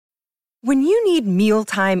When you need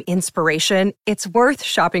mealtime inspiration, it's worth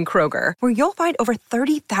shopping Kroger, where you'll find over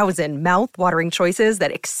 30,000 mouth-watering choices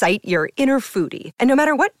that excite your inner foodie. And no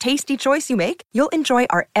matter what tasty choice you make, you'll enjoy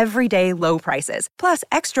our everyday low prices, plus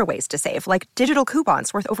extra ways to save, like digital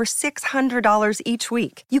coupons worth over $600 each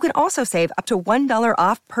week. You can also save up to $1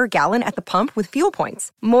 off per gallon at the pump with fuel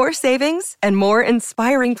points. More savings and more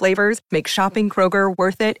inspiring flavors make shopping Kroger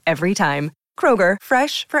worth it every time. Kroger,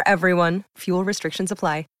 fresh for everyone. Fuel restrictions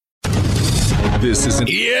apply. This is an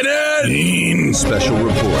ENN special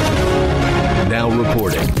report. Now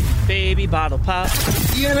reporting. Baby bottle pop.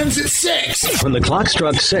 ENN's at 6. When the clock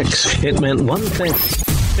struck 6, it meant one thing.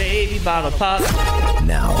 Baby bottle pop.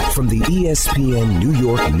 Now, from the ESPN New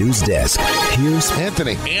York news desk, here's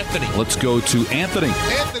Anthony. Let's go to Anthony.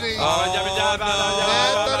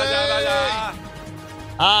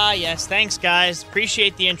 Yes, thanks, guys.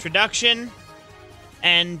 Appreciate the introduction.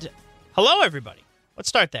 And hello, everybody. Let's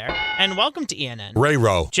start there. And welcome to ENN.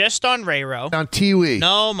 Rayro. Just on Rayro. On Tiwi.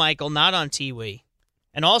 No, Michael, not on Tiwi.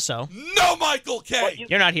 And also, No, Michael K.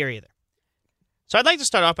 You're not here either. So I'd like to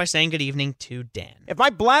start off by saying good evening to Dan. If my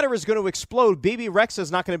bladder is going to explode, BB Rexa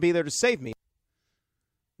is not going to be there to save me.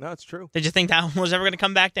 No, it's true. Did you think that one was ever going to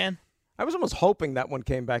come back, Dan? I was almost hoping that one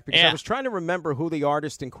came back because Yeah. I was trying to remember who the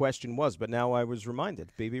artist in question was, but now I was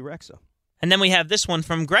reminded, BB Rexa. And then we have this one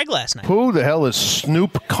from Greg last night. Who the hell is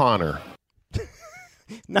Snoop Connor?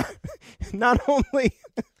 Not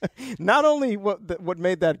only what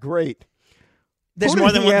made that great. There's Who did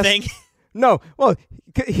more than he one ask- thing. No, well,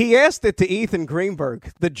 he asked it to Ethan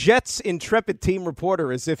Greenberg, the Jets' intrepid team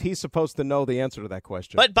reporter, as if he's supposed to know the answer to that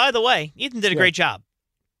question. But by the way, Ethan did a great job.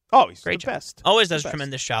 Oh, he's Great the job. best. Always does The a best.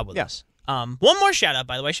 tremendous job with Yeah. us. One more shout out,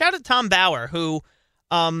 by the way. Shout out to Tom Bauer, who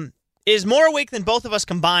is more awake than both of us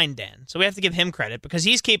combined, Dan. So we have to give him credit because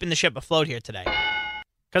he's keeping the ship afloat here today.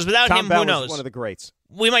 Because without Tom him, Bauer's who knows? one of the greats.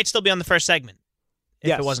 We might still be on the first segment if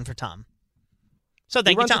Yes. it wasn't for Tom. So He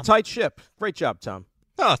thank you, runs Tom. a tight ship. Great job, Tom.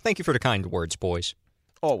 Oh, thank you for the kind words, boys.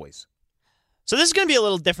 Always. So this is going to be a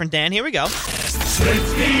little different, Dan. Here we go.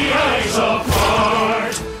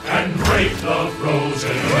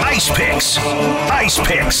 Ice Picks. Ice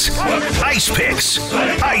Picks. Ice Picks.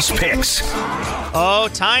 Ice Picks. Oh,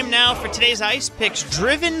 time now for today's Ice Picks,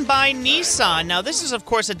 driven by Nissan. Now, this is, of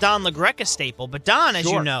course, a Don LaGreca staple, but Don, as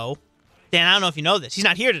you Sure. know, Dan, I don't know if you know this, he's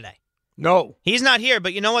not here today. No. He's not here,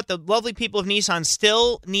 but you know what? The lovely people of Nissan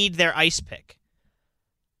still need their Ice Pick.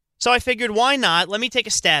 So I figured, why not? Let me take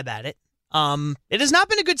a stab at it. It has not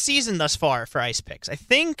been a good season thus far for Ice Picks. I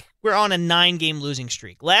think we're on a 9-game losing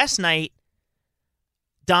streak. Last night,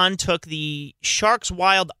 Don took the Sharks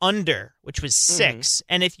Wild under, which was 6.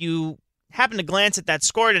 And if you happen to glance at that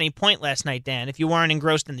score at any point last night, Dan, if you weren't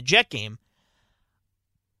engrossed in the Jet game,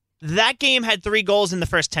 that game had 3 goals in the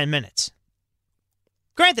first 10 minutes.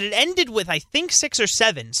 Granted, it ended with, I think, 6 or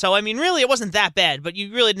 7. So, I mean, really, it wasn't that bad, but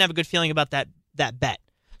you really didn't have a good feeling about that bet.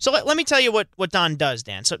 So let me tell you what Don does,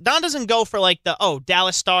 Dan. So Don doesn't go for like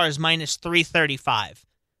Dallas Stars minus 335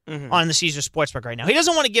 on the Caesars Sportsbook right now. He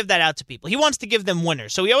doesn't want to give that out to people. He wants to give them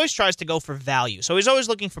winners. So he always tries to go for value. So he's always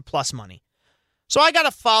looking for plus money. So I got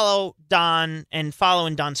to follow Don and follow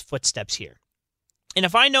in Don's footsteps here. And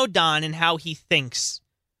if I know Don and how he thinks,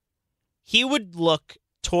 he would look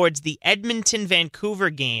towards the Edmonton-Vancouver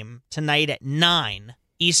game tonight at 9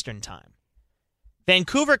 Eastern time.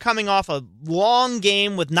 Vancouver coming off a long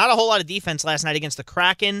game with not a whole lot of defense last night against the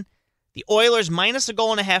Kraken. The Oilers minus a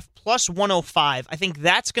goal and a half plus 105. I think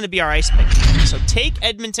that's going to be our ice pick. So take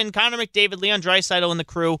Edmonton, Connor McDavid, Leon Draisaitl, and the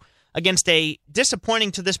crew against a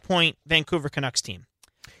disappointing to this point Vancouver Canucks team.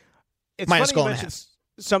 It's Minus funny goal you and a mentioned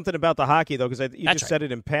something about the hockey, though, because you That's just right. said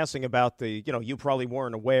it in passing about the, you probably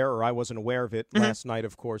weren't aware, or I wasn't aware of it last night,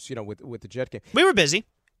 of course, with the Jet game. We were busy.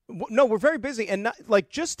 No, we're very busy, and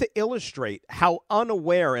just to illustrate how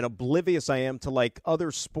unaware and oblivious I am to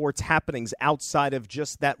other sports happenings outside of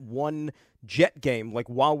just that one Jet game.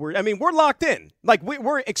 While we're locked in.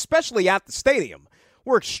 We're especially at the stadium.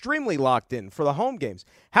 We're extremely locked in for the home games.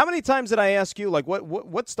 How many times did I ask you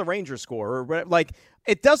what's the Rangers score, or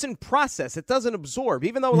it doesn't process, it doesn't absorb,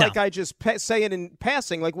 even though I just say it in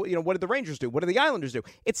passing, what did the Rangers do? What did the Islanders do?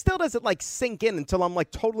 It still doesn't sink in until I'm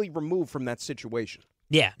totally removed from that situation.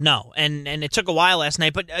 Yeah, no, and it took a while last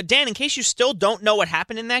night. But, Dan, in case you still don't know what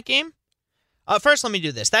happened in that game, first let me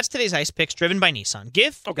do this. That's today's Ice Picks, driven by Nissan.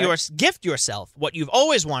 Gift yourself what you've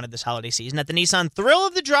always wanted this holiday season at the Nissan Thrill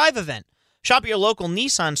of the Drive event. Shop at your local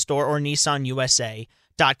Nissan store or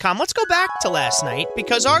NissanUSA.com. Let's go back to last night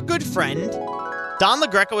because our good friend Don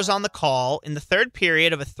LaGreca was on the call in the third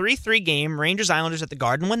period of a 3-3 game, Rangers-Islanders at the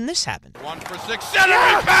Garden, when this happened. 1 for 6,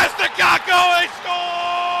 centering pass to Kakko, they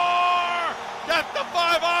score! Get the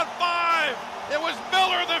 5-on-5!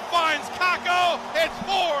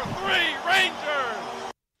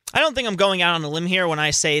 don't think I'm going out on a limb here when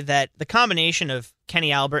I say that the combination of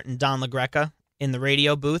Kenny Albert and Don LaGreca in the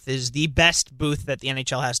radio booth is the best booth that the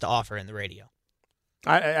NHL has to offer in the radio.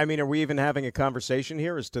 I mean, are we even having a conversation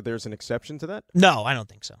here as to there's an exception to that? No, I don't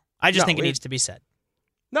think so. I just think it needs to be said.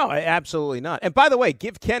 No, absolutely not. And by the way,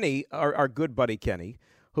 give Kenny, our good buddy Kenny,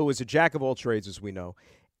 who is a jack of all trades, as we know,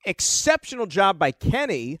 exceptional job by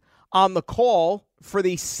Kenny on the call for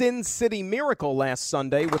the Sin City Miracle last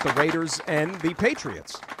Sunday with the Raiders and the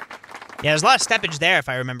Patriots. Yeah, there's a lot of steppage there, if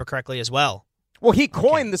I remember correctly, as well. Well, he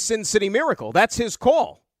coined the Sin City Miracle. That's his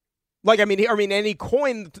call. And he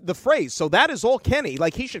coined the phrase. So that is all Kenny.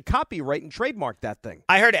 Like, he should copyright and trademark that thing.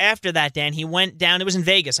 I heard after that, Dan, he went down. It was in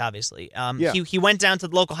Vegas, obviously. He went down to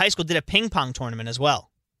the local high school, did a ping pong tournament as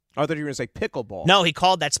well. I thought you were going to say pickleball. No, he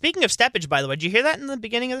called that. Speaking of steppage, by the way, did you hear that in the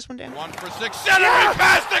beginning of this one, Dan? 1 for 6, centering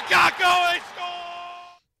past the Kakko, he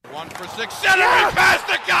scored! 1 for 6, centering past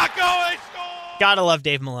the Kakko, he scored! Gotta love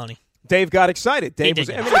Dave Maloney. Dave got excited. Dave was.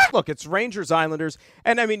 I mean, look, it's Rangers Islanders,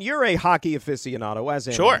 and I mean, you're a hockey aficionado, as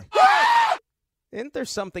in. Sure. Isn't there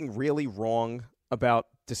something really wrong about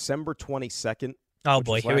December 22nd? Oh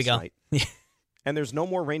boy, here we go. And there's no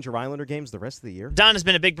more Ranger Islander games the rest of the year? Don has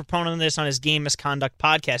been a big proponent of this on his Game Misconduct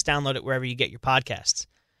podcast. Download it wherever you get your podcasts.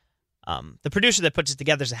 The producer that puts it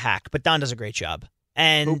together is a hack, but Don does a great job.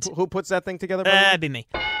 And who puts that thing together? That'd be me.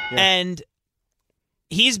 Yeah. And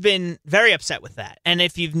he's been very upset with that. And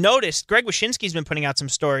if you've noticed, Greg Wyshynski's been putting out some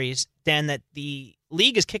stories, Dan, that the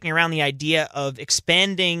league is kicking around the idea of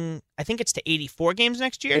expanding, I think it's to 84 games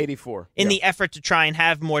next year? 84. In the effort to try and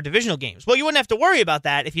have more divisional games. Well, you wouldn't have to worry about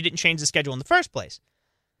that if you didn't change the schedule in the first place.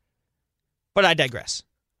 But I digress.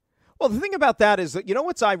 Well, the thing about that is that, you know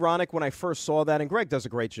what's ironic when I first saw that, and Greg does a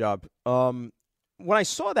great job. When I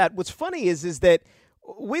saw that, what's funny is that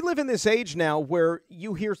we live in this age now where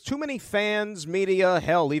you hear too many fans, media,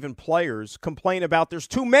 hell, even players complain about there's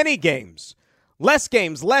too many games. Less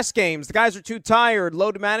games. The guys are too tired,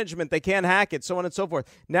 load management, they can't hack it, so on and so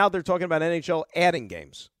forth. Now they're talking about NHL adding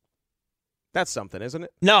games. That's something, isn't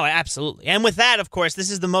it? No, absolutely. And with that, of course, this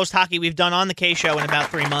is the most hockey we've done on the K-Show in about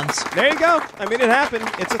 3 months. There you go. I mean, it happened.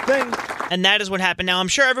 It's a thing. And that is what happened. Now, I'm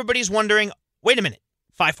sure everybody's wondering, wait a minute.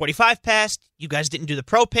 5:45 passed. You guys didn't do the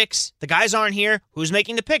pro picks. The guys aren't here. Who's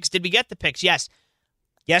making the picks? Did we get the picks? Yes.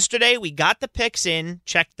 Yesterday, we got the picks in.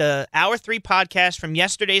 Check the Hour 3 podcast from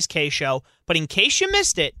yesterday's K-Show. But in case you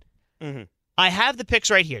missed it, I have the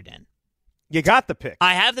picks right here, Dan. You got the picks.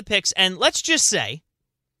 I have the picks. And let's just say,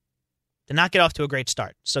 did not get off to a great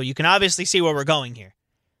start. So you can obviously see where we're going here.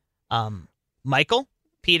 Michael,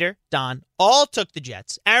 Peter, Don, all took the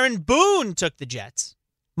Jets. Aaron Boone took the Jets.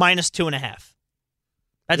 -2.5.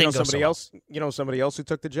 That didn't go so well. You know somebody else who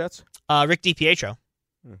took the Jets? Rick DiPietro.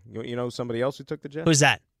 You know somebody else who took the Jets? Who's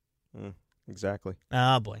that? Exactly.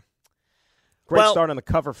 Oh, boy. Great start on the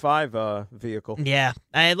Cover 5 vehicle. Yeah.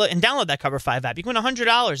 And download that Cover 5 app. You can win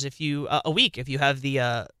 $100 if you a week if you have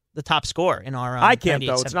the top score in our I can't,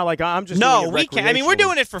 though. It's not like I'm just No, doing it we can't. I mean, we're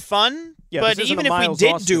doing it for fun. Yeah, but even if we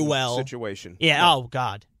did do well. Situation. Yeah, oh,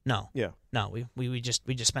 God. No. Yeah. No, we just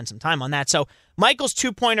spent some time on that. So Michael's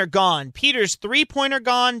 2-pointer gone. Peter's 3-pointer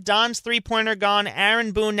gone. Don's 3-pointer gone.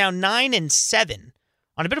 Aaron Boone now 9-7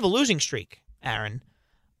 on a bit of a losing streak, Aaron.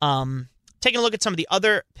 Taking a look at some of the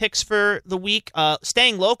other picks for the week.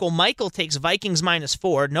 Staying local, Michael takes Vikings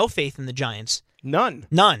 -4. No faith in the Giants. None.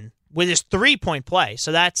 With his 3-point play.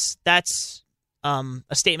 So that's a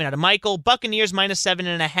statement out of Michael. Buccaneers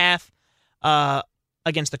 -7.5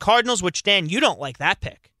 against the Cardinals, which, Dan, you don't like that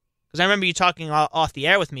pick. Because I remember you talking off the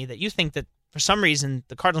air with me that you think that for some reason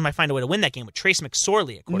the Cardinals might find a way to win that game with Trace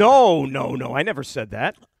McSorley at quarterback. No. I never said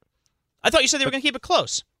that. I thought you said they were going to keep it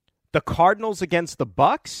close. The Cardinals against the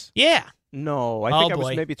Bucks? Yeah. No, I think I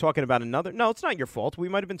was maybe talking about another. No, it's not your fault. We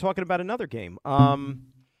might have been talking about another game.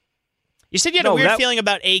 You said you had a weird feeling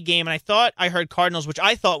about a game, and I thought I heard Cardinals, which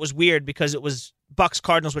I thought was weird because it was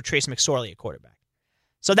Bucks-Cardinals with Trace McSorley at quarterback.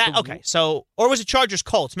 So that, okay. So, or was it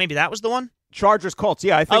Chargers-Colts? Maybe that was the one? Chargers-Colts.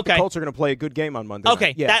 Yeah, I think the Colts are going to play a good game on Monday.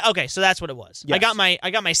 Okay. Night. Yeah. So that's what it was. Yes.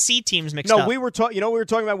 I got my C teams mixed up. No, we were talking. You know,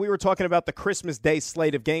 we were talking about the Christmas Day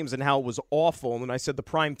slate of games and how it was awful. And I said the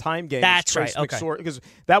prime time games. That's right. Okay. Because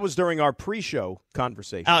that was during our pre-show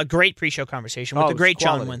conversation. Great pre-show conversation with the great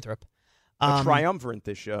John Winthrop. A triumvirate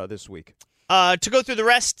this week. To go through the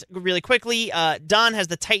rest really quickly, Don has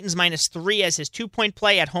the Titans -3 as his 2-point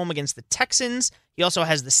play at home against the Texans. He also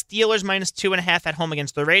has the Steelers -2.5 at home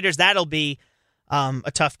against the Raiders. That'll be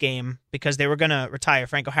a tough game because they were going to retire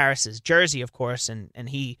Franco Harris's jersey, of course, and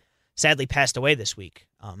he sadly passed away this week.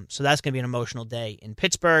 So that's going to be an emotional day in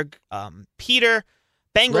Pittsburgh. Peter,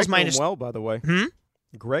 Bengals Greg knew him well, by the way.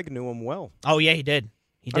 Greg knew him well. Oh, yeah, he did.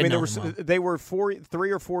 He did they were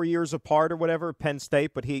 3 or 4 years apart or whatever, Penn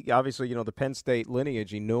State, but he obviously, the Penn State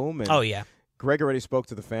lineage, he knew him. And oh, yeah. Greg already spoke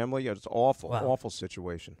to the family. It's awful, awful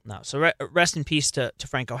situation. No, so rest in peace to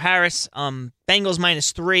Franco Harris. Bengals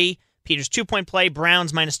 -3, Peters 2-point play,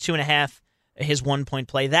 Browns -2.5, his 1-point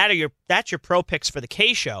play. That's your pro picks for the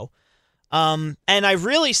K Show. And I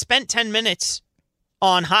really spent 10 minutes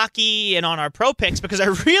on hockey and on our pro picks because I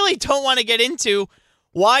really don't want to get into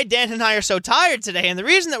why Dan and I are so tired today. And the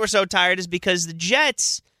reason that we're so tired is because the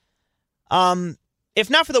Jets, if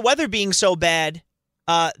not for the weather being so bad,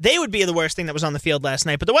 they would be the worst thing that was on the field last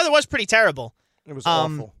night. But the weather was pretty terrible. It was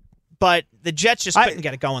awful. But the Jets just couldn't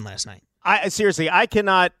get it going last night. Seriously, I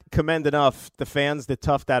cannot commend enough the fans that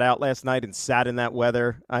toughed that out last night and sat in that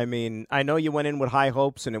weather. I mean, I know you went in with high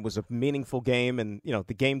hopes and it was a meaningful game, and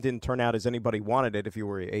the game didn't turn out as anybody wanted it if you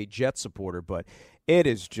were a Jet supporter. But it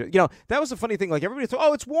is just, that was the funny thing. Like everybody thought,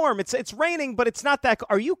 oh, it's warm, it's raining, but it's not that.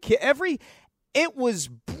 Are you kidding? It was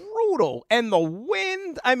brutal, and the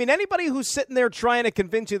wind. I mean, anybody who's sitting there trying to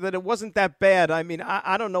convince you that it wasn't that bad, I mean,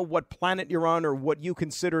 I don't know what planet you're on or what you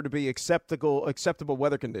consider to be acceptable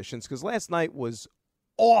weather conditions, because last night was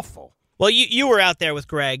awful. Well, you were out there with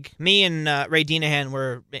Greg. Me and Ray Dinahan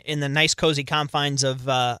were in the nice, cozy confines of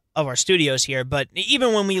our studios here, but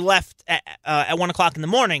even when we left at 1 o'clock in the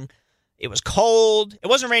morning, it was cold. It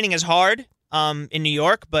wasn't raining as hard in New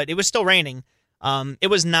York, but it was still raining.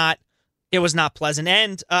 It was not pleasant,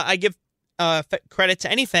 and I give credit to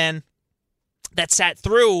any fan that sat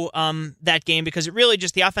through that game because it really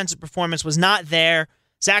just the offensive performance was not there.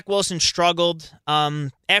 Zach Wilson struggled.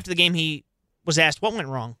 After the game, he was asked what went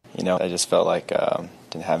wrong. I just felt like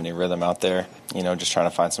didn't have any rhythm out there. Just trying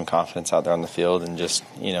to find some confidence out there on the field and just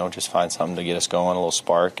find something to get us going, a little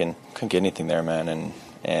spark, and couldn't get anything there, man.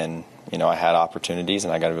 And I had opportunities,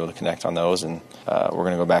 and I got to be able to connect on those, and we're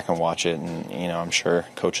going to go back and watch it, and, I'm sure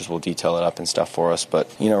coaches will detail it up and stuff for us. But,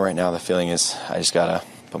 right now the feeling is I just got to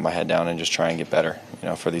put my head down and just try and get better,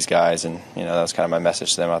 for these guys. And, that's kind of my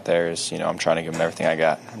message to them out there is, I'm trying to give them everything I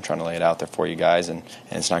got. I'm trying to lay it out there for you guys, and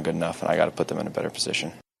it's not good enough, and I got to put them in a better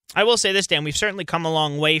position. I will say this, Dan, we've certainly come a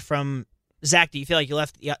long way from Zach. Do you feel like you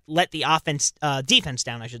let the defense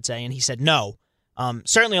down, I should say? And he said no.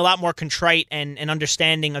 Certainly a lot more contrite and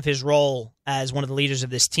understanding of his role as one of the leaders of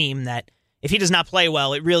this team, that if he does not play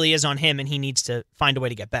well, it really is on him and he needs to find a way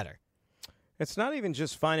to get better. It's not even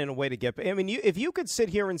just finding a way to get better. I mean, if you could sit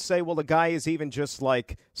here and say, well, the guy is even just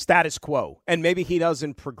like status quo and maybe he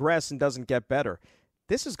doesn't progress and doesn't get better.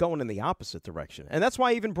 This is going in the opposite direction. And that's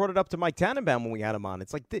why I even brought it up to Mike Tannenbaum when we had him on.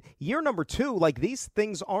 It's like year number 2, like these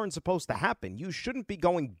things aren't supposed to happen. You shouldn't be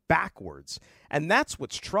going backwards. And that's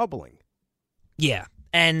what's troubling. Yeah,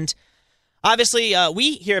 and obviously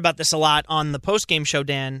we hear about this a lot on the post-game show,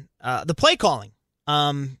 Dan, the play calling.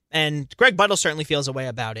 And Greg Buttle certainly feels a way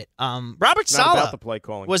about it. Robert Saleh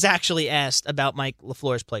was actually asked about Mike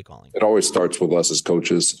LaFleur's play calling. It always starts with us as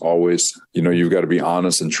coaches, always. You've got to be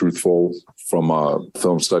honest and truthful from a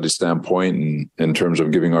film study standpoint and in terms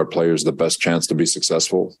of giving our players the best chance to be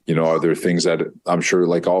successful. Are there things that I'm sure,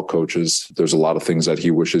 like all coaches, there's a lot of things that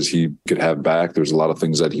he wishes he could have back. There's a lot of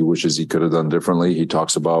things that he wishes he could have done differently. He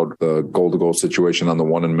talks about the goal-to-goal situation on the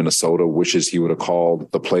one in Minnesota, wishes he would have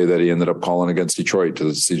called the play that he ended up calling against Detroit to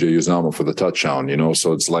the CJ Uzomah for the touchdown,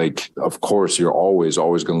 So it's like, of course, you're always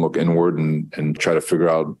going to look inward and try to figure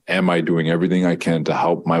out, am I doing everything I can to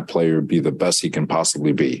help my player be the best he can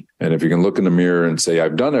possibly be? And if you can look in the mirror and say,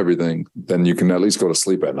 I've done everything, then you can at least go to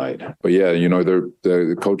sleep at night. But yeah,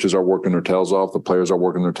 the coaches are working their tails off. The players are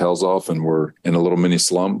working their tails off, and we're in a little mini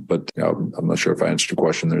slump. But I'm not sure if I answered your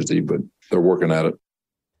question there, Z, but they're working at it.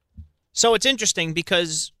 So it's interesting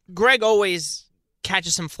because Greg always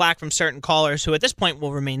catches some flack from certain callers who at this point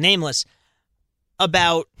will remain nameless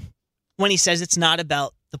about when he says it's not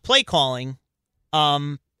about the play calling.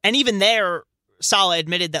 And even there, Saleh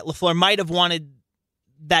admitted that LaFleur might have wanted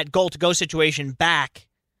that goal-to-go situation back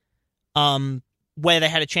where they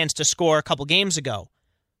had a chance to score a couple games ago.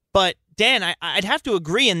 But, Dan, I'd have to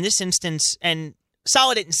agree in this instance, and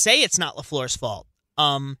Saleh didn't say it's not LaFleur's fault,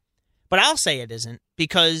 but I'll say it isn't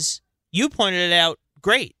because you pointed it out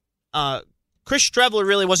great. Chris Streveler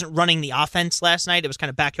really wasn't running the offense last night. It was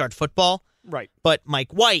kind of backyard football. Right. But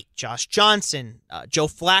Mike White, Josh Johnson, Joe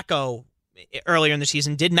Flacco earlier in the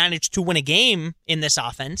season did manage to win a game in this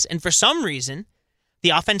offense. And for some reason,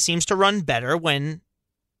 the offense seems to run better when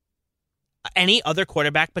any other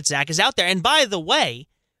quarterback but Zach is out there. And by the way,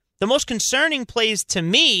 the most concerning plays to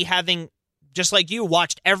me, having, just like you,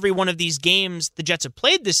 watched every one of these games the Jets have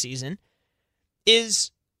played this season,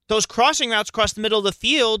 is those crossing routes across the middle of the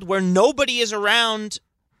field where nobody is around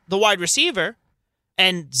the wide receiver,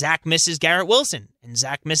 And Zach misses Garrett Wilson, and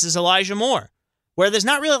Zach misses Elijah Moore, where there's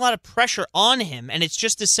not really a lot of pressure on him, and it's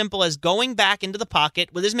just as simple as going back into the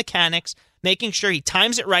pocket with his mechanics, making sure he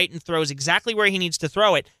times it right and throws exactly where he needs to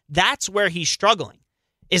throw it. That's where he's struggling.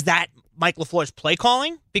 Is that Mike LaFleur's play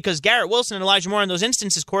calling? Because Garrett Wilson and Elijah Moore in those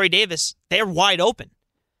instances, Corey Davis, they're wide open.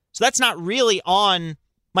 So that's not really on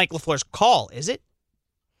Mike LaFleur's call, is it?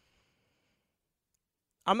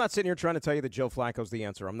 I'm not sitting here trying to tell you that Joe Flacco's the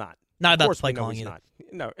answer. I'm not. Not about of course play we know calling he's either.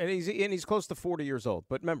 not. No, and he's close to 40 years old.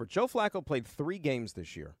 But remember, Joe Flacco played 3 games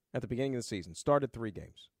this year at the beginning of the season. Started 3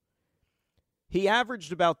 games. He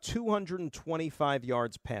averaged about 225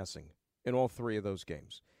 yards passing in all 3 of those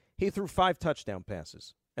games. He threw 5 touchdown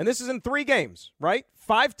passes. And this is in 3 games, right?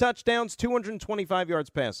 5 touchdowns, 225 yards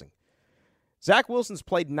passing. Zach Wilson's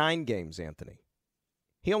played 9 games, Anthony.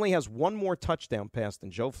 He only has 1 more touchdown pass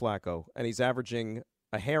than Joe Flacco, and he's averaging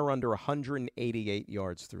a hair under 188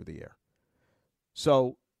 yards through the air.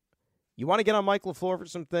 So, you want to get on Mike LaFleur for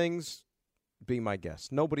some things? Be my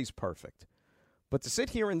guest. Nobody's perfect. But to sit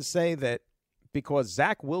here and say that because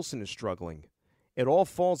Zach Wilson is struggling, it all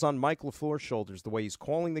falls on Mike LaFleur's shoulders, the way he's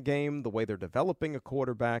calling the game, the way they're developing a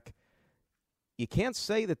quarterback, you can't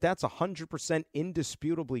say that that's 100%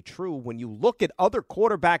 indisputably true when you look at other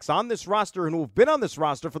quarterbacks on this roster and who have been on this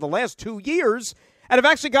roster for the last 2 years and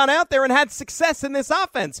have actually gone out there and had success in this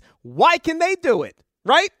offense. Why can they do it?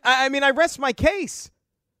 Right? I mean, I rest my case.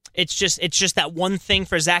 It's just that one thing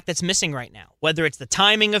for Zach that's missing right now, whether it's the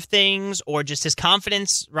timing of things or just his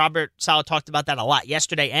confidence. Robert Saleh talked about that a lot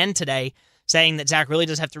yesterday and today, saying that Zach really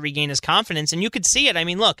does have to regain his confidence, and you could see it. I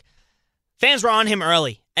mean, look, fans were on him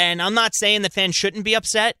early, and I'm not saying that fans shouldn't be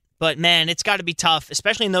upset, but, man, it's got to be tough,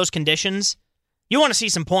 especially in those conditions. You want to see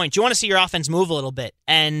some points. You want to see your offense move a little bit,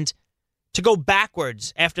 and to go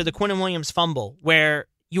backwards after the Quinnen Williams fumble, where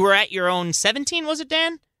you were at your own 17, was it,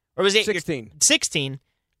 Dan? Or was it 16? 16.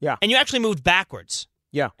 Yeah. And you actually moved backwards.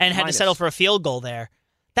 Yeah. And had to settle for a field goal there.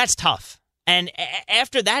 That's tough. And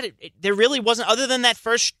after that, there really wasn't, other than that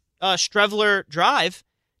first Streveler drive,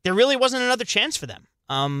 there really wasn't another chance for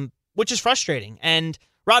them, which is frustrating. And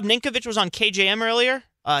Rob Ninkovich was on KJM earlier.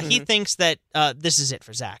 He thinks that this is it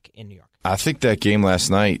for Zach in New York. I think that game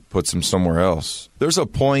last night puts him somewhere else. There's a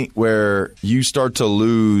point where you start to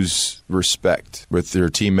lose respect with your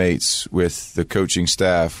teammates, with the coaching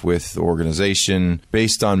staff, with the organization,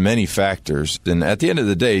 based on many factors. And at the end of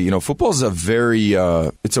the day, you know, football is a very,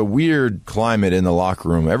 it's a weird climate in the locker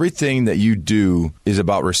room. Everything that you do is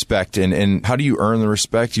about respect. And how do you earn the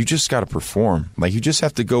respect? You just got to perform. Like, you just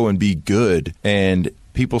have to go and be good. And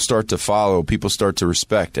people start to follow, people start to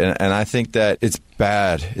respect. And I think that it's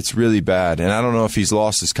bad. It's really bad. And I don't know if he's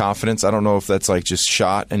lost his confidence. I don't know if that's like just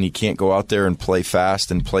shot and he can't go out there and play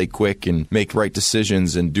fast and play quick and make right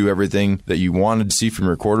decisions and do everything that you wanted to see from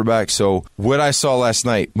your quarterback. So what I saw last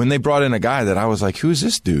night, when they brought in a guy that I was like, who's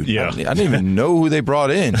this dude? Yeah. I didn't even know who they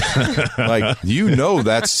brought in. Like, you know,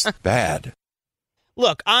 that's bad.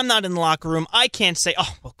 Look, I'm not in the locker room. I can't say,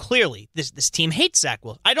 oh, well, clearly this team hates Zach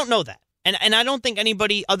Wilson. I don't know that. And I don't think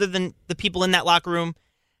anybody other than the people in that locker room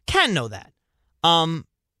can know that.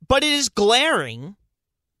 But it is glaring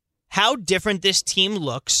how different this team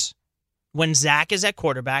looks when Zach is at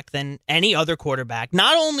quarterback than any other quarterback,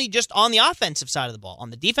 not only just on the offensive side of the ball,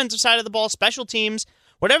 on the defensive side of the ball, special teams,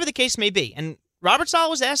 whatever the case may be. And Robert Saleh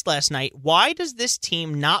was asked last night, why does this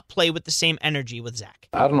team not play with the same energy with Zach?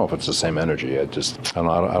 I don't know if it's the same energy. I don't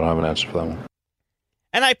have an answer for that one.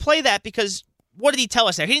 And I play that because what did he tell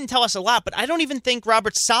us there? He didn't tell us a lot, but I don't even think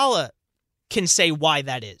Robert Saleh can say why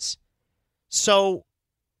that is. So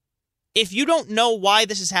if you don't know why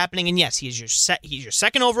this is happening, and yes, he's your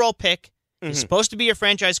second overall pick, he's supposed to be your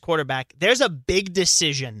franchise quarterback, there's a big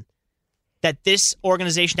decision that this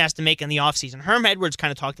organization has to make in the offseason. Herm Edwards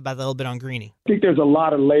kind of talked about that a little bit on Greeny. I think there's a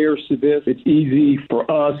lot of layers to this. It's easy for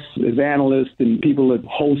us as analysts and people that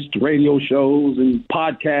host radio shows and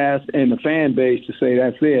podcasts and the fan base to say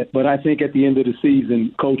that's it. But I think at the end of the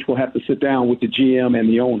season, Coach will have to sit down with the GM and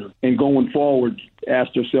the owner. And going forward,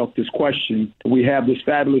 ask yourself this question. We have this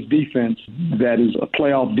fabulous defense that is a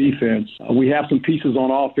playoff defense. We have some pieces on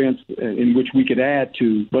offense in which we could add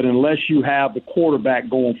to. But unless you have the quarterback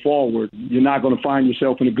going forward, you're not going to find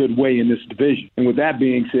yourself in a good way in this division. And with that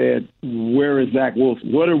being said, where is Zach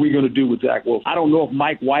Wilson? What are we going to do with Zach Wilson? I don't know if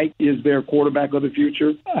Mike White is their quarterback of the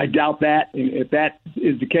future. I doubt that. And if that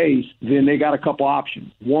is the case, then they got a couple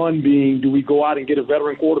options. One being, do we go out and get a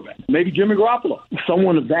veteran quarterback? Maybe Jimmy Garoppolo.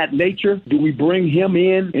 Someone of that nature. Do we bring him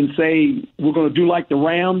in and say, we're going to do like the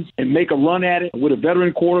Rams and make a run at it with a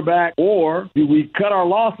veteran quarterback, or do we cut our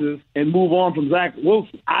losses and move on from Zach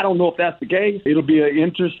Wilson? I don't know if that's the case. It'll be an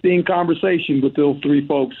interesting conversation with those three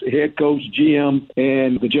folks, head coach, GM,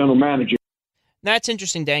 and the general manager. That's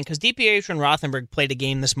interesting, Dan, because DPH and Rothenberg played a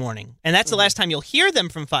game this morning, and that's the last time you'll hear them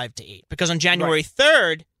from 5 to 8, because on January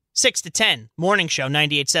 3rd, 6 to 10, morning show,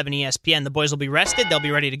 98.7 ESPN, the boys will be rested, they'll be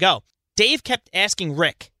ready to go. Dave kept asking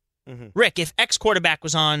Rick, Rick, if X quarterback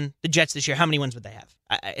was on the Jets this year, how many wins would they have?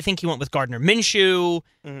 I think he went with Gardner Minshew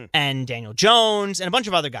and Daniel Jones and a bunch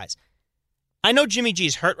of other guys. I know Jimmy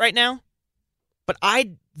G's hurt right now, but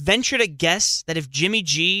I'd venture to guess that if Jimmy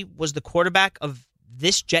G was the quarterback of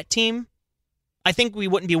this Jet team, I think we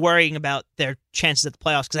wouldn't be worrying about their chances at the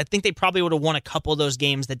playoffs, because I think they probably would have won a couple of those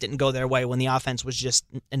games that didn't go their way when the offense was just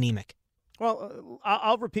anemic. Well,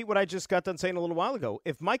 I'll repeat what I just got done saying a little while ago.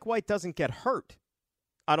 If Mike White doesn't get hurt,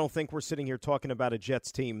 I don't think we're sitting here talking about a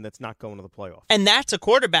Jets team that's not going to the playoffs. And that's a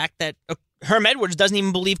quarterback that Herm Edwards doesn't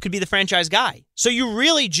even believe could be the franchise guy. So you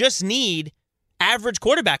really just need average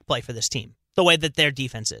quarterback play for this team, the way that their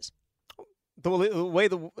defense is.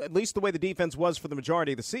 At least the way the defense was for the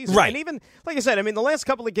majority of the season. Right. And even, like I said, I mean, the last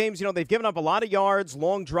couple of games, they've given up a lot of yards,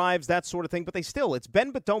 long drives, that sort of thing, but it's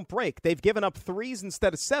bend but don't break. They've given up 3s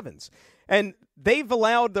instead of 7s. And they've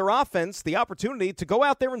allowed their offense the opportunity to go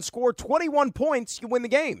out there and score 21 points, you win the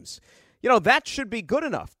games. That should be good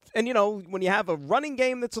enough. And, when you have a running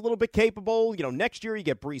game that's a little bit capable, next year you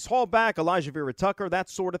get Breece Hall back, Elijah Vera-Tucker, that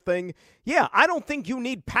sort of thing. Yeah, I don't think you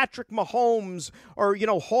need Patrick Mahomes or,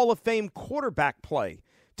 Hall of Fame quarterback play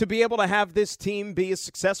to be able to have this team be a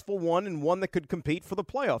successful one and one that could compete for the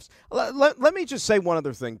playoffs. Let me just say one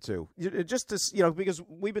other thing, too, just to, because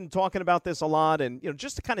we've been talking about this a lot, and,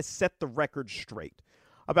 just to kind of set the record straight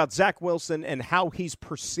about Zach Wilson and how he's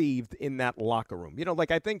perceived in that locker room.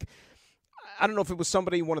 I don't know if it was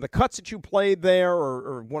somebody, one of the cuts that you played there,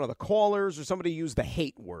 or one of the callers, or somebody used the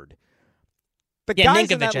hate word.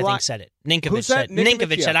 Ninkovich, I think, said it.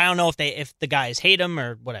 Ninkovich said, I don't know if the guys hate him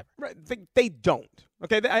or whatever. Right, they don't.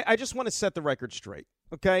 Okay, I just want to set the record straight.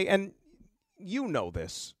 Okay, and you know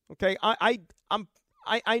this. Okay,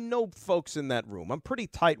 I know folks in that room. I'm pretty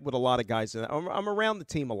tight with a lot of guys in that. I'm around the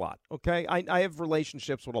team a lot. Okay, I have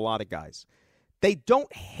relationships with a lot of guys. They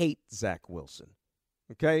don't hate Zach Wilson.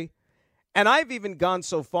 Okay. And I've even gone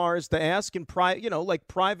so far as to ask in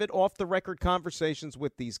private off-the-record conversations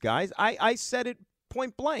with these guys. I said it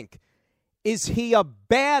point blank. Is he a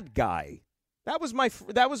bad guy? That was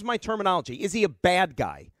my terminology. Is he a bad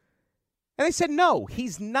guy? And they said, no,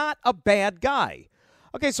 he's not a bad guy.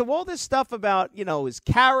 Okay, so all this stuff about, his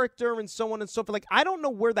character and so on and so forth, I don't know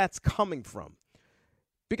where that's coming from.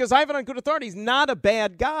 Because I have it on good authority. He's not a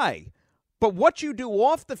bad guy. But what you do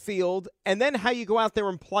off the field and then how you go out there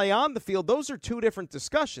and play on the field, those are two different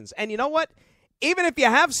discussions. And you know what? Even if you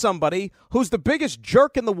have somebody who's the biggest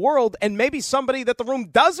jerk in the world and maybe somebody that the room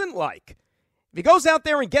doesn't like, if he goes out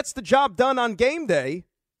there and gets the job done on game day,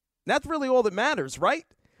 that's really all that matters, right?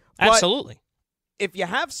 Absolutely. But if you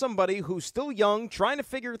have somebody who's still young, trying to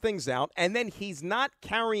figure things out, and then he's not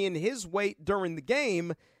carrying his weight during the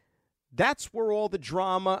game, that's where all the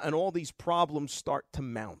drama and all these problems start to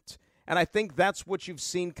mount. And I think that's what you've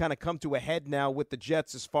seen kind of come to a head now with the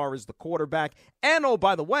Jets as far as the quarterback. And, oh,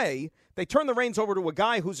 by the way, they turn the reins over to a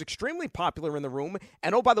guy who's extremely popular in the room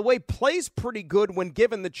and, oh, by the way, plays pretty good when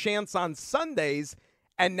given the chance on Sundays,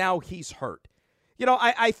 and now he's hurt.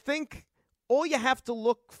 I think all you have to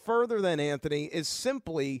look further than, Anthony, is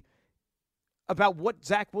simply about what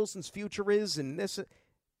Zach Wilson's future is. And this,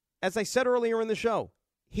 as I said earlier in the show,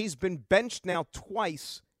 he's been benched now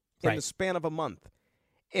twice in the span of a month.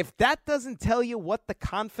 If that doesn't tell you what the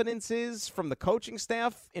confidence is from the coaching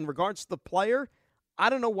staff in regards to the player, I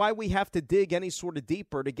don't know why we have to dig any sort of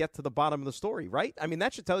deeper to get to the bottom of the story, right? I mean,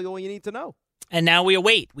 that should tell you all you need to know. And now we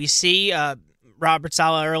await. We see Robert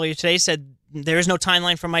Saleh earlier today said there is no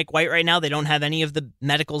timeline for Mike White right now. They don't have any of the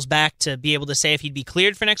medicals back to be able to say if he'd be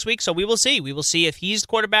cleared for next week. So we will see. We will see if he's the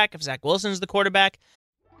quarterback, if Zach Wilson's the quarterback.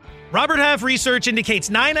 Robert Half research indicates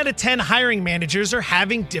 9 out of 10 hiring managers are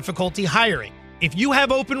having difficulty hiring. If you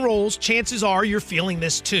have open roles, chances are you're feeling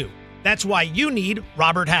this too. That's why you need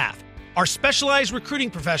Robert Half. Our specialized recruiting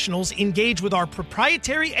professionals engage with our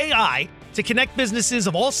proprietary AI to connect businesses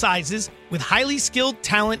of all sizes with highly skilled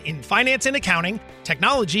talent in finance and accounting,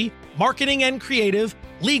 technology, marketing and creative,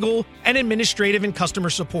 legal, and administrative and customer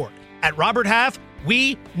support. At Robert Half,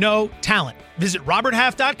 we know talent. Visit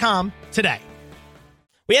roberthalf.com today.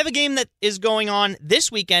 We have a game that is going on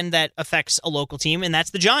this weekend that affects a local team, and that's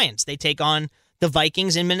the Giants. They take on the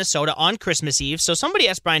Vikings in Minnesota on Christmas Eve. So somebody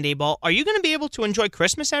asked Brian Daboll, are you going to be able to enjoy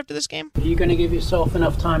Christmas after this game? Are you going to give yourself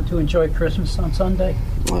enough time to enjoy Christmas on Sunday?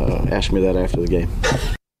 Ask me that after the game.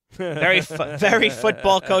 Very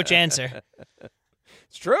football coach answer.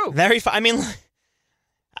 It's true. I mean,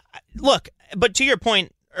 look, but to your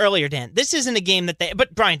point earlier, Dan, this isn't a game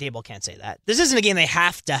but Brian Daboll can't say that. This isn't a game they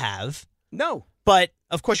have to have. No. But,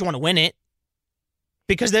 of course, you want to win it.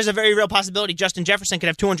 Because there's a very real possibility Justin Jefferson could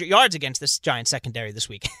have 200 yards against this Giants secondary this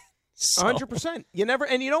week. 100%. You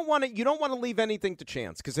don't want to leave anything to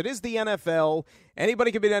chance because it is the NFL.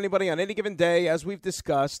 Anybody can beat anybody on any given day, as we've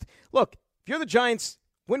discussed. Look, if you're the Giants,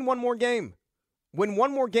 win one more game. Win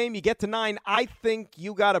one more game, you get to 9. I think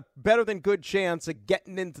you got a better than good chance of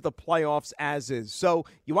getting into the playoffs as is. So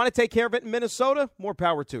you want to take care of it in Minnesota? More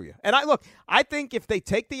power to you. And I think if they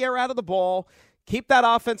take the air out of the ball, keep that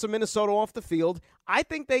offense of Minnesota off the field, I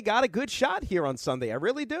think they got a good shot here on Sunday. I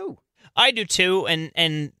really do. I do too,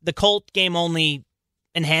 and the Colt game only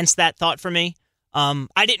enhanced that thought for me.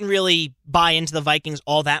 I didn't really buy into the Vikings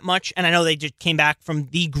all that much, and I know they just came back from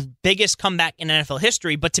the biggest comeback in NFL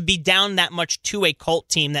history, but to be down that much to a Colt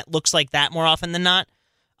team that looks like that more often than not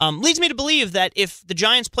leads me to believe that if the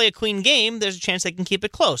Giants play a clean game, there's a chance they can keep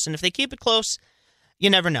it close. And if they keep it close, you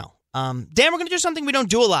never know. Dan, we're going to do something we don't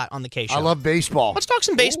do a lot on the K-Show. I love baseball. Let's talk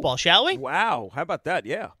some baseball, shall we? Wow. How about that?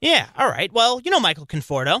 Yeah. Yeah. All right. Well, you know Michael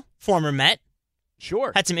Conforto, former Met.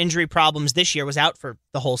 Sure. Had some injury problems this year, was out for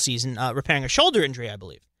the whole season, repairing a shoulder injury, I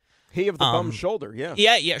believe. He of the bum shoulder, yeah.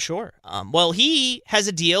 Yeah, sure. Well, he has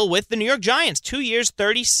a deal with the New York Giants, 2 years,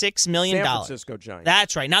 $36 million. San Francisco Giants.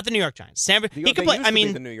 That's right, not the New York Giants. He could play. I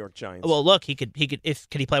mean, the New York Giants. Well, look, could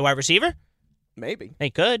he play wide receiver? Maybe.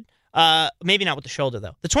 He could. Maybe not with the shoulder,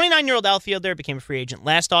 though. The 29-year-old outfielder became a free agent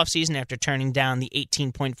last offseason after turning down the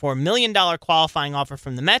 $18.4 million qualifying offer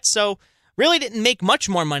from the Mets, so really didn't make much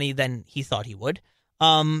more money than he thought he would.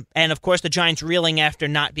 And, of course, the Giants reeling after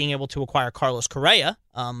not being able to acquire Carlos Correa.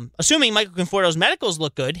 Assuming Michael Conforto's medicals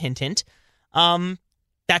look good, hint, hint,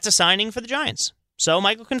 that's a signing for the Giants. So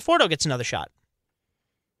Michael Conforto gets another shot.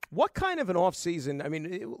 What kind of an offseason, I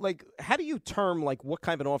mean, how do you term, what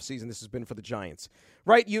kind of an offseason this has been for the Giants?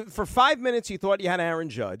 Right? For 5 minutes, you thought you had Aaron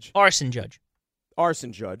Judge. Arson Judge.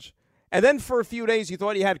 And then for a few days, you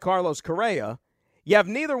thought you had Carlos Correa. You have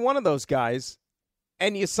neither one of those guys.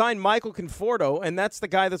 And you sign Michael Conforto, and that's the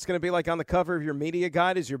guy that's going to be on the cover of your media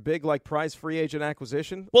guide as your big prize free agent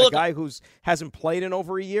acquisition. Well, a guy who hasn't played in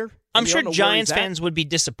over a year. I'm sure Giants fans would be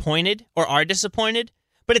disappointed or are disappointed,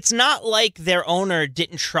 but it's not like their owner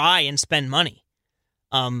didn't try and spend money.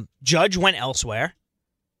 Judge went elsewhere,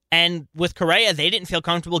 and with Correa, they didn't feel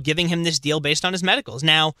comfortable giving him this deal based on his medicals.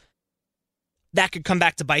 Now, that could come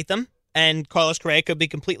back to bite them, and Carlos Correa could be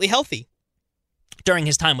completely healthy during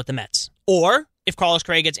his time with the Mets. Or if Carlos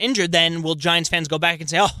Correa gets injured, then will Giants fans go back and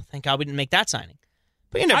say, oh, thank God we didn't make that signing?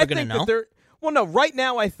 But you're never going to know. Well, no, right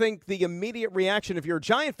now I think the immediate reaction if you're a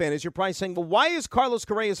Giant fan is you're probably saying, well, why is Carlos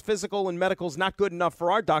Correa's physical and medicals not good enough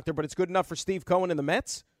for our doctor, but it's good enough for Steve Cohen and the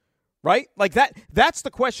Mets? Right? That's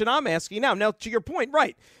the question I'm asking now. Now, to your point,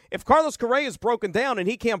 right, if Carlos Correa is broken down and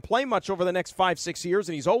he can't play much over the next 5-6 years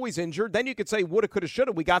and he's always injured, then you could say, woulda, coulda,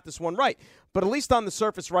 shoulda, we got this one right. But at least on the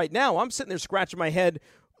surface right now, I'm sitting there scratching my head.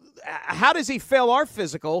 How does he fail our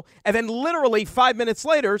physical? And then literally 5 minutes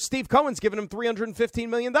later, Steve Cohen's giving him $315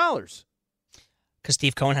 million. Because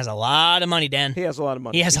Steve Cohen has a lot of money, Dan. He has a lot of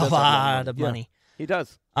money. He has a lot of money. Yeah, he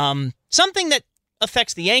does. Something that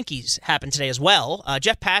affects the Yankees happened today as well.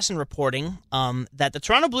 Jeff Passan reporting that the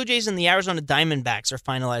Toronto Blue Jays and the Arizona Diamondbacks are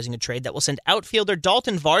finalizing a trade that will send outfielder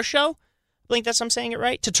Dalton Varsho, I think I'm saying it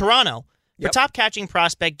right, to Toronto for top catching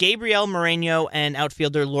prospect Gabriel Moreno and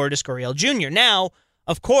outfielder Lourdes Gurriel Jr. Now,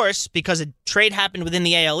 of course, because a trade happened within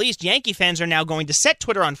the AL East, Yankee fans are now going to set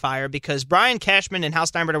Twitter on fire because Brian Cashman and Hal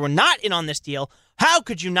Steinbrenner were not in on this deal. How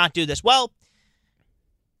could you not do this? Well,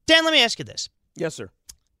 Dan, let me ask you this. Yes, sir.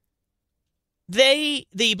 The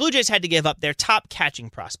Blue Jays had to give up their top catching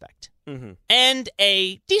prospect and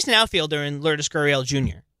a decent outfielder in Lourdes Gurriel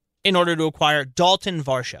Jr. in order to acquire Dalton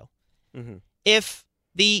Varsho. If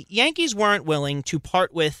the Yankees weren't willing to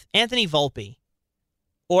part with Anthony Volpe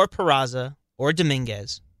or Peraza or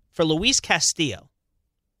Dominguez for Luis Castillo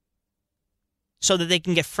so that they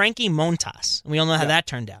can get Frankie Montas, and we all know how that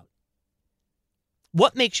turned out,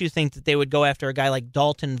 what makes you think that they would go after a guy like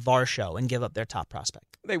Dalton Varsho and give up their top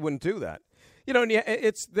prospect? They wouldn't do that.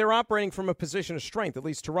 And they're operating from a position of strength, at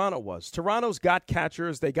least Toronto was. Toronto's got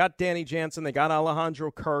catchers. They got Danny Jansen. They got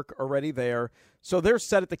Alejandro Kirk already there. So they're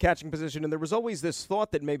set at the catching position, and there was always this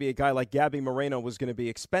thought that maybe a guy like Gabby Moreno was going to be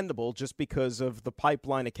expendable just because of the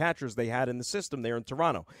pipeline of catchers they had in the system there in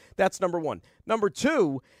Toronto. That's number one. Number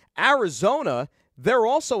two, Arizona, they're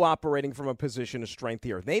also operating from a position of strength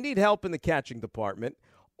here. They need help in the catching department.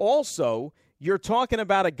 Also, you're talking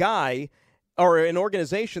about a guy or an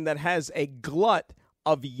organization that has a glut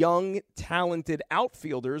of young, talented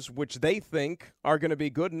outfielders, which they think are going to be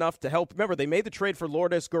good enough to help. Remember, they made the trade for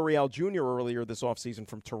Lourdes Gurriel Jr. earlier this offseason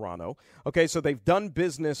from Toronto. Okay, so they've done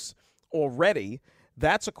business already.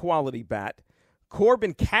 That's a quality bat.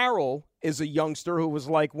 Corbin Carroll is a youngster who was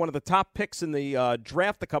like one of the top picks in the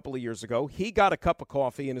draft a couple of years ago. He got a cup of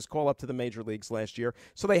coffee in his call up to the major leagues last year.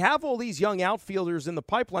 So they have all these young outfielders in the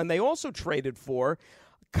pipeline. They also traded for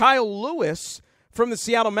Kyle Lewis from the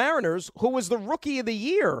Seattle Mariners, who was the Rookie of the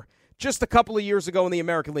Year just a couple of years ago in the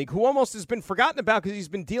American League, who almost has been forgotten about because he's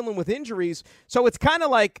been dealing with injuries. So it's kind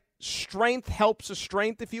of like strength helps a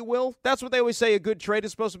strength, if you will. That's what they always say a good trade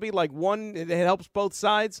is supposed to be, like one, it helps both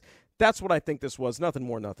sides. That's what I think this was. Nothing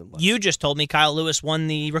more, nothing less. You just told me Kyle Lewis won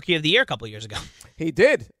the Rookie of the Year a couple of years ago. He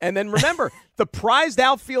did. And then remember, the prized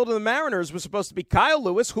outfield of the Mariners was supposed to be Kyle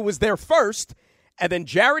Lewis, who was there first, and then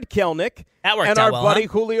Jared Kelenic, and our buddy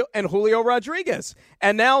Julio Rodriguez.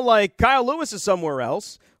 And now, like, Kyle Lewis is somewhere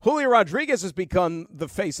else. Julio Rodriguez has become the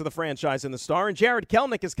face of the franchise and the star, and Jared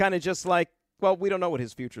Kelenic is kind of just like, well, we don't know what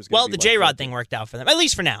his future is going to be. Well, the J-Rod thing worked out for them, at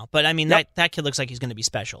least for now. But, I mean, that kid looks like he's going to be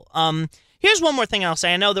special. Here's one more thing I'll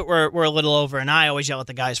say. I know that we're a little over, and I always yell at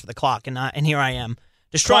the guys for the clock, and here I am.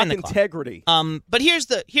 Destroying the clock. Integrity. But here's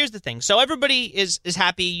the thing. So everybody is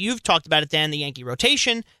happy. You've talked about it, Dan. The Yankee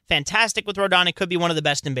rotation, fantastic with Rodon. It could be one of the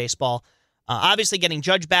best in baseball. Obviously, getting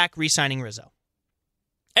Judge back, re-signing Rizzo.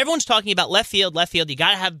 Everyone's talking about left field. You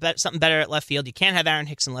got to have something better at left field. You can't have Aaron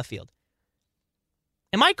Hicks in left field.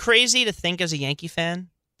 Am I crazy to think as a Yankee fan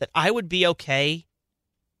that I would be okay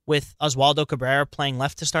with Oswaldo Cabrera playing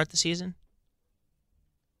left to start the season?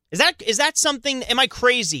 Is that something? Am I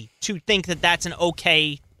crazy to think that that's an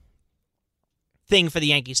okay thing for the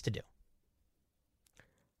Yankees to do?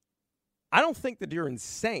 I don't think that you're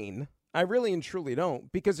insane. I really and truly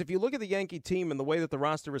don't. Because if you look at the Yankee team and the way that the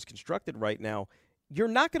roster is constructed right now, you're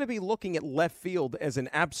not going to be looking at left field as an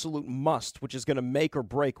absolute must, which is going to make or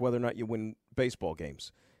break whether or not you win baseball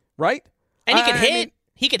games. Right? And he can hit.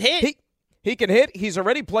 He can hit. He can hit. He's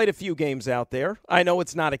already played a few games out there. I know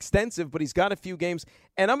it's not extensive, but he's got a few games.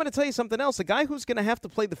 And I'm going to tell you something else. A guy who's going to have to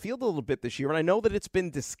play the field a little bit this year, and I know that it's been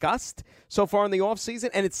discussed so far in the offseason,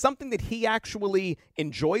 and it's something that he actually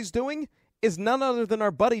enjoys doing, is none other than our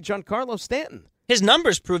buddy Giancarlo Stanton. His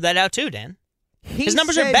numbers prove that out too, Dan. His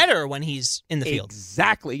numbers are better when he's in the field.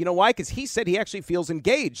 Exactly. You know why? Because he said he actually feels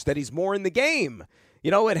engaged, that he's more in the game. You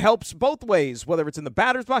know, it helps both ways, whether it's in the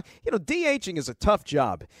batter's box. You know, DHing is a tough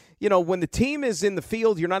job. You know, when the team is in the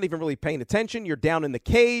field, you're not even really paying attention. You're down in the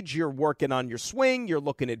cage. You're working on your swing. You're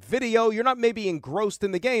looking at video. You're not maybe engrossed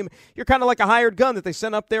in the game. You're kind of like a hired gun that they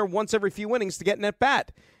send up there once every few innings to get an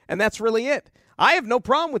at-bat. And that's really it. I have no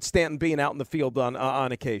problem with Stanton being out in the field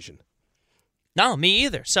on occasion. No, me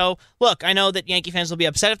either. So, look, I know that Yankee fans will be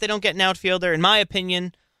upset if they don't get an outfielder. In my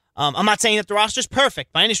opinion, I'm not saying that the roster's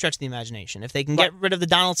perfect by any stretch of the imagination. If they can get rid of the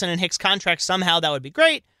Donaldson and Hicks contracts somehow, that would be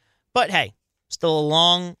great. But, hey, still a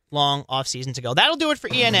long, long offseason to go. That'll do it for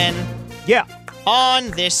ENN. Yeah.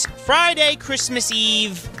 On this Friday, Christmas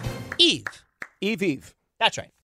Eve. Eve. That's right.